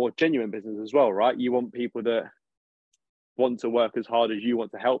across more genuine business as well, right? You want people that want to work as hard as you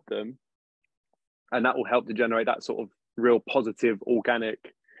want to help them, and that will help to generate that sort of real positive, organic,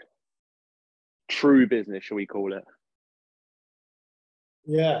 true business, shall we call it?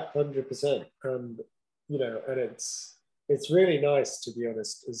 Yeah, 100%. You know, and it's really nice, to be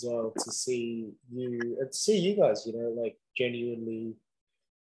honest, as well, to see you and see you guys, you know, like genuinely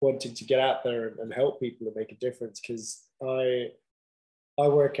wanting to get out there and help people and make a difference. Because I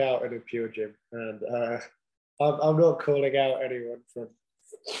work out in a pure gym, and I'm not calling out anyone from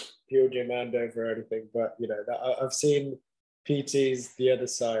pure gym Andover or anything, but you know that I've seen PTs the other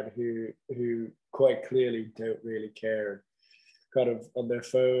side who quite clearly don't really care, kind of on their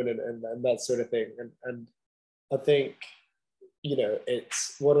phone and that sort of thing, and I think, you know,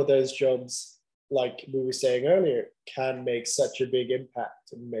 it's one of those jobs, like we were saying earlier, can make such a big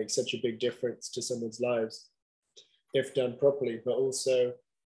impact and make such a big difference to someone's lives if done properly, but also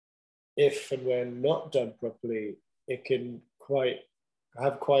if and when not done properly, it can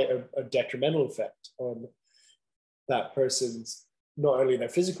have quite a detrimental effect on that person's, not only their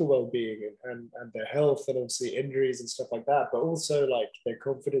physical well-being and their health, and obviously injuries and stuff like that, but also like their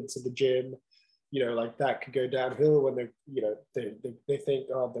confidence in the gym. You know, like that could go downhill when they're, you know, they think,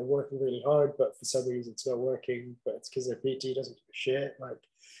 oh, they're working really hard, but for some reason it's not working, but it's because their PT doesn't give a shit. Like,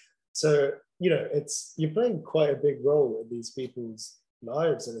 so, you know, you're playing quite a big role in these people's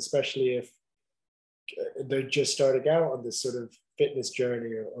lives, and especially if they're just starting out on this sort of fitness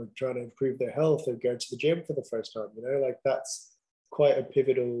journey, or trying to improve their health, or go to the gym for the first time, you know, like that's quite a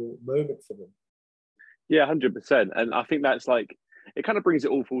pivotal moment for them. Yeah, 100%. And I think that's like, it kind of brings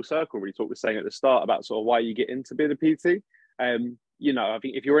it all full circle. We talked saying at the start about sort of why you get into being a PT. You know, I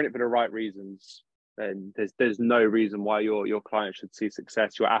think if you're in it for the right reasons, then there's no reason why your client should see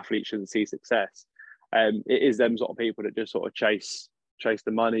success, your athlete shouldn't see success. It is them sort of people that just sort of chase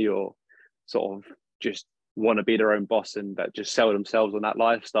the money, or sort of just want to be their own boss, and that just sell themselves on that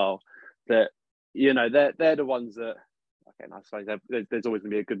lifestyle. That, you know, they're the ones that, okay, I suppose there's always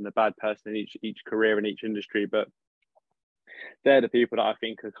going to be a good and a bad person in each career in each industry, but they're the people that I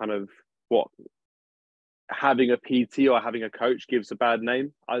think are kind of what having a PT or having a coach gives a bad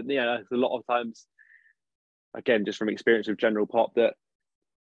name. There's a lot of times, again, just from experience with general pop, that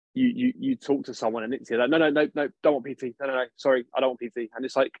you talk to someone and it's like, no, don't want PT. No, sorry, I don't want PT. And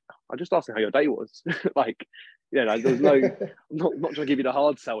it's like, I'm just asking how your day was. Like, you know, there's no, I'm not trying to give you the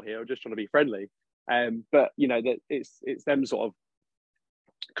hard sell here. I'm just trying to be friendly. But you know, that it's them sort of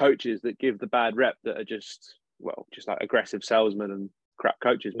coaches that give the bad rep, that are just like aggressive salesmen and crap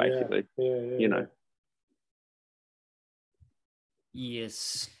coaches, basically. You know.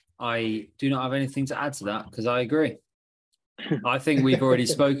 Yes, I do not have anything to add to that, because I agree. I think we've already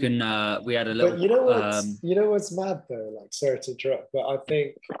spoken. We had a little. But you know what's mad though? Like, sorry to interrupt, but I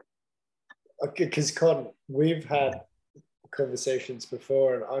think, because Con, we've had conversations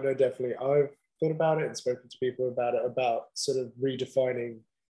before, and I know definitely I've thought about it and spoken to people about it, about sort of redefining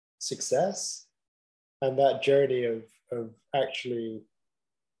success. and that journey of actually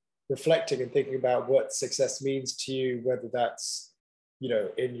reflecting and thinking about what success means to you, whether that's, you know,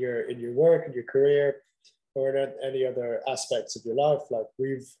 in your work, in your career, or in any other aspects of your life. Like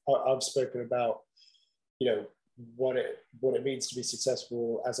I've spoken about, you know, what it means to be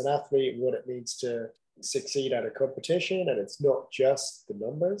successful as an athlete, what it means to succeed at a competition, and it's not just the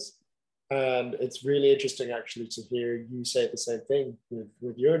numbers. And it's really interesting actually to hear you say the same thing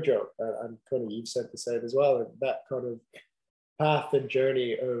with your job, and Connie, you've said the same as well. And that kind of path and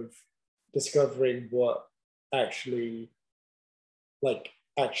journey of discovering what actually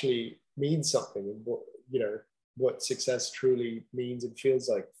means something, and what, you know, what success truly means and feels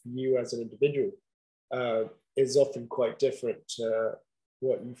like for you as an individual, is often quite different to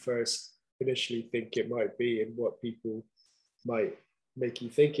what you first initially think it might be, and what people might make you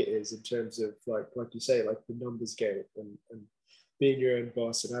think it is, in terms of like you say, like the numbers game, and being your own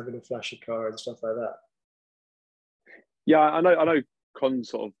boss and having a flashy car and stuff like that. Yeah, I know Con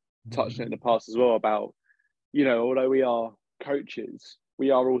sort of touched on it in the past as well about, you know, although we are coaches, we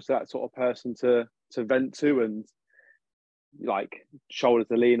are also that sort of person to vent to, and like shoulder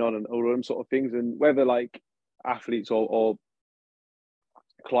to lean on, and all of them sort of things. And whether like athletes or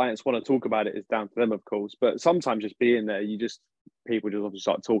clients want to talk about it is down to them, of course. But sometimes just being there, people just obviously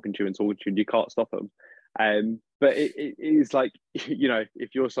start talking to you, and you can't stop them. But it is like, you know,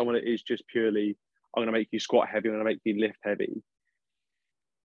 if you're someone that is just purely, I'm going to make you squat heavy, I'm going to make you lift heavy,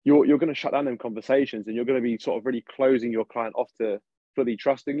 you're going to shut down them conversations, and you're going to be sort of really closing your client off to fully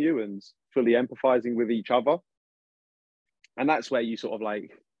trusting you and fully empathizing with each other. And that's where you sort of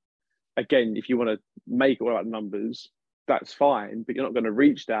like, again, if you want to make it all about numbers, that's fine, but you're not going to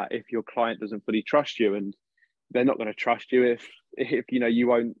reach that if your client doesn't fully trust you, and they're not going to trust you if you know, you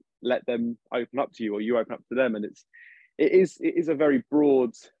won't let them open up to you, or you open up to them. And it is a very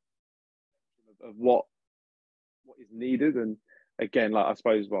broad of what is needed. And again, like I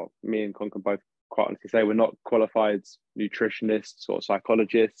suppose, well, me and Con can both quite honestly say we're not qualified nutritionists or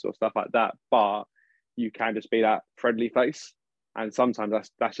psychologists or stuff like that, but you can just be that friendly face, and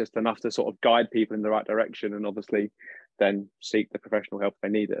sometimes that's just enough to sort of guide people in the right direction, and obviously then seek the professional help if they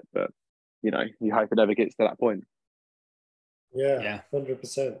need it. But you know, you hope it never gets to that point. Yeah,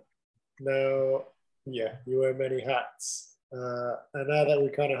 100%. Now, yeah, you wear many hats, and now that we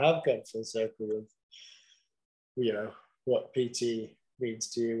kind of have gone full circle with, you know, what PT means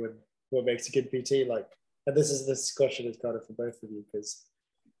to you and what makes a good PT, like, and this discussion is kind of for both of you, because,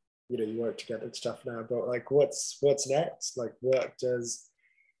 you know, you work together and stuff now, but like, what's next? Like, what does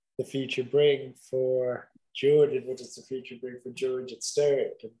the future bring for George, and what does the future bring for George at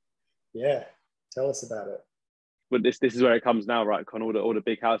Stoic? And yeah, tell us about it. But this is where it comes now, right, Con? All the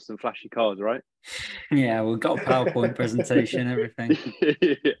big houses and flashy cars, right? Yeah, we've got a PowerPoint presentation, everything.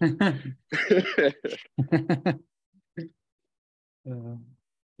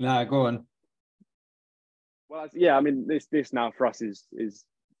 No, go on. Well, yeah, I mean, this now for us is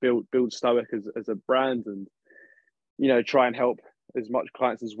build Stoic as a brand, and you know, try and help as much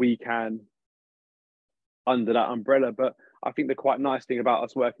clients as we can under that umbrella. But I think the quite nice thing about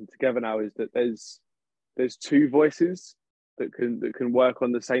us working together now is that there's two voices that can work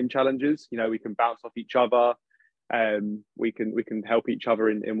on the same challenges. You know, we can bounce off each other, we can help each other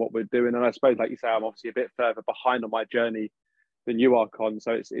in what we're doing. And I suppose, like you say, I'm obviously a bit further behind on my journey than you are, Con.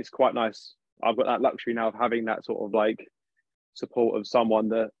 So it's quite nice. I've got that luxury now of having that sort of like support of someone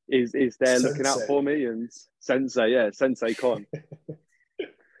that is there looking out for me. And Sensei Con.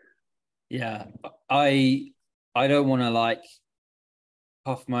 Yeah, I don't want to like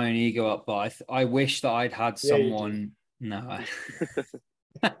puff my own ego up, but I wish that I'd had someone. No,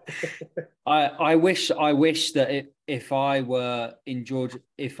 I wish that if I were in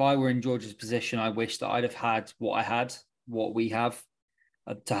George's position, I wish that I'd have had what we have,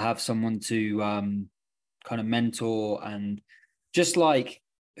 to have someone to kind of mentor, and just like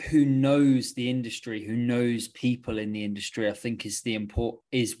who knows the industry, who knows people in the industry, I think is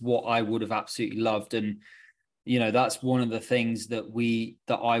what I would have absolutely loved. And you know, that's one of the things why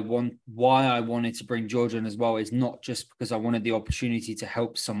I wanted to bring George in as well, is not just because I wanted the opportunity to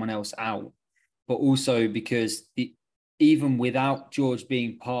help someone else out, but also because even without George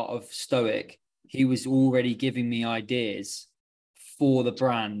being part of Stoic, he was already giving me ideas for the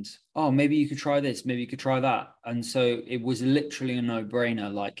brand. Oh, maybe you could try this, maybe you could try that. And so it was literally a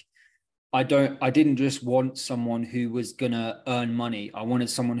no-brainer. Like, I didn't just want someone who was gonna earn money. I wanted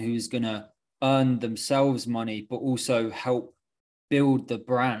someone who was gonna earn themselves money, but also help build the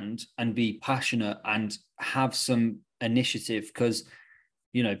brand and be passionate and have some initiative. Because,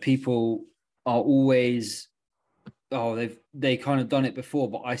 you know, people are always they kind of done it before,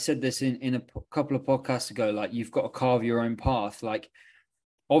 but I said this in a couple of podcasts ago, like you've got to carve your own path. Like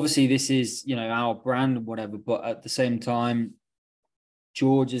obviously this is, you know, our brand and whatever, but at the same time,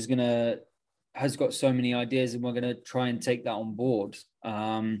 George has got so many ideas and we're going to try and take that on board.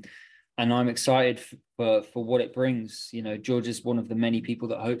 And I'm excited for what it brings. You know, George is one of the many people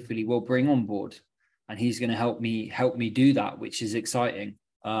that hopefully will bring on board, and he's going to help me do that, which is exciting.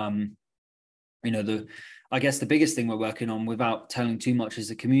 You know, I guess the biggest thing we're working on, without telling too much, is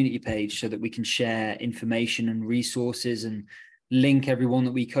the community page so that we can share information and resources and link everyone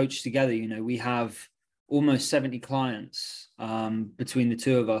that we coach together. You know, we have almost 70 clients between the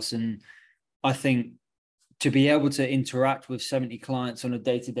two of us. And I think to be able to interact with 70 clients on a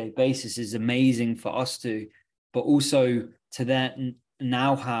day-to-day basis is amazing for us to, but also to then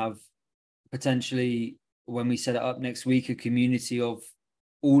now have potentially, when we set it up next week, a community of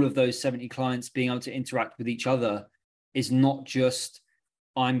all of those 70 clients being able to interact with each other is not just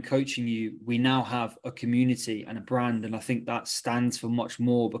I'm coaching you. We now have a community and a brand. And I think that stands for much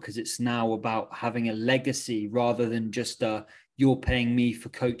more, because it's now about having a legacy rather than just you're paying me for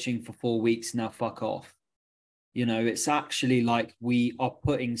coaching for 4 weeks. Now fuck off. You know, it's actually like we are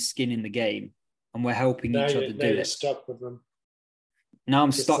putting skin in the game and we're helping each other do you're it. stuck with them. Now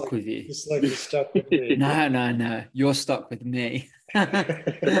I'm stuck with you. It's like you're stuck with me. No. You're stuck with me.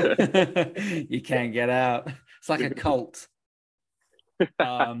 You can't get out. It's like a cult.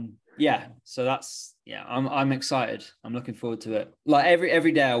 Yeah. So I'm excited. I'm looking forward to it. Like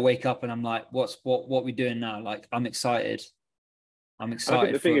every day I wake up and I'm like, what we doing now? Like I'm excited. I'm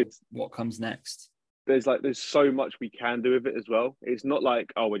excited for what comes next. There's so much we can do with it as well. It's not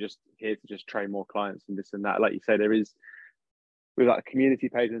like, oh, we're just here to just train more clients and this and that. Like you say, there is, with like a community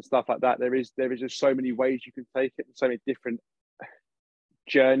page and stuff like that, there is just so many ways you can take it, and so many different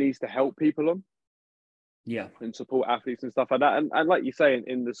journeys to help people on. Yeah. And support athletes and stuff like that. And like you say,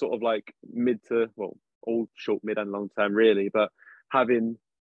 in the sort of like all short, mid and long term really, but having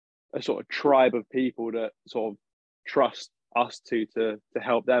a sort of tribe of people that sort of trust us to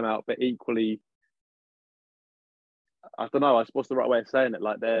help them out, but equally, I don't know, what's the right way of saying it?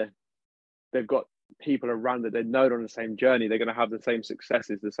 Like they've got people around that they know they're on the same journey. They're going to have the same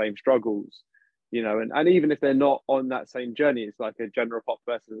successes, the same struggles, you know, and even if they're not on that same journey, it's like a general pop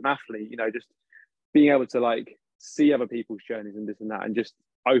versus an athlete, you know, just being able to like see other people's journeys and this and that, and just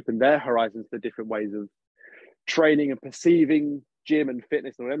open their horizons to different ways of training and perceiving gym and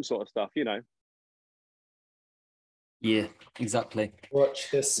fitness and all them sort of stuff, you know. Yeah, exactly.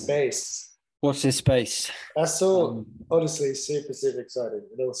 Watch this space. That's all honestly super exciting,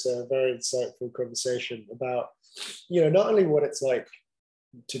 and also a very insightful conversation about, you know, not only what it's like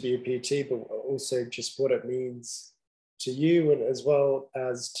to be a PT, but also just what it means to you, and as well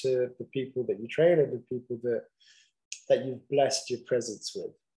as to the people that you train and the people that you've blessed your presence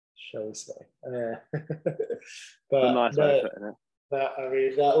with, shall we say. But nice way of putting it.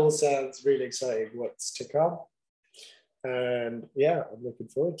 That all sounds really exciting, what's to come. And yeah, I'm looking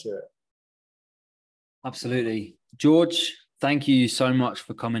forward to it. Absolutely. George, thank you so much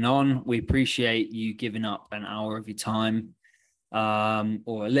for coming on. We appreciate you giving up an hour of your time,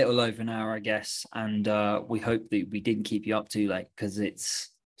 or a little over an hour, I guess. And we hope that we didn't keep you up too late, because it's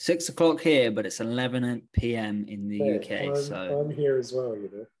 6 o'clock here, but it's 11 p.m. in the UK. I'm here as well,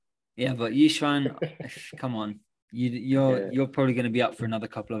 you know. Yeah, but Yushwan, come on. You're probably going to be up for another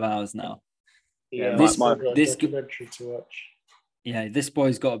couple of hours now. Yeah, this documentary to watch. Yeah, this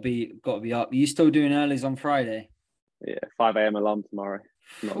boy's got to be up. Are you still doing earlys on Friday? Yeah, 5 a.m. alarm tomorrow.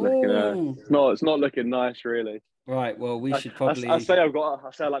 It's not looking nice, really. Right. Well, we should probably. I say I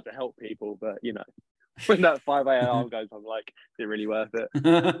like to help people, but you know, when that 5 a.m. alarm goes, I'm like, is it really worth it?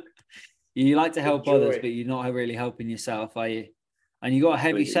 You like to help others, but you're not really helping yourself, are you? And you got a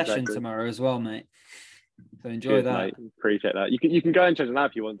heavy session tomorrow as well, mate. So enjoy that. Mate. Appreciate that. You can go and change an app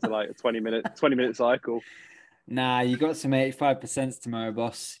if you want to, like a 20 minute cycle. Nah, you got some 85% tomorrow,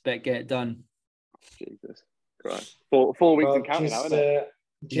 boss. Better get it done. Jesus Christ. 4 weeks and counting now, isn't it?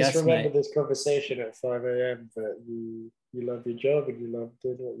 Just remember this conversation at 5 a.m. that you love your job and you love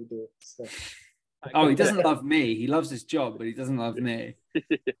doing what you do. So. Oh, he doesn't love me. He loves his job, but he doesn't love me.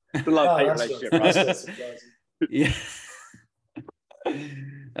 It's a love-hate relationship, right?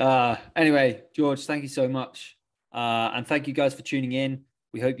 Yeah. Anyway, George, thank you so much. And thank you guys for tuning in.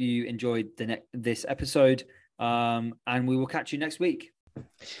 We hope you enjoyed this episode. And we will catch you next week.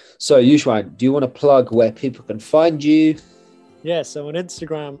 So, Yushwan, do you want to plug where people can find you? Yeah, so on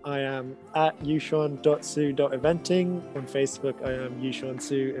Instagram, I am at yushwan.su.eventing. On Facebook, I am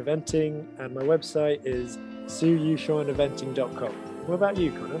yushwansu.eventing. And my website is suyushwaneventing.com. What about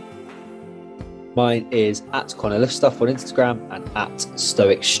you, Connor? Mine is at Connor Liftstuff on Instagram and at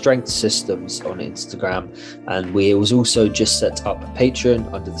Stoic Strength Systems on Instagram. And we was also just set up a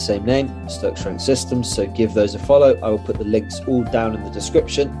Patreon under the same name, Stoic Strength Systems. So give those a follow. I will put the links all down in the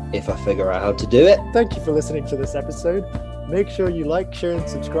description if I figure out how to do it. Thank you for listening to this episode. Make sure you like, share, and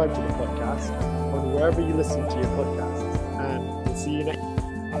subscribe to the podcast on wherever you listen to your podcasts. And we'll see you next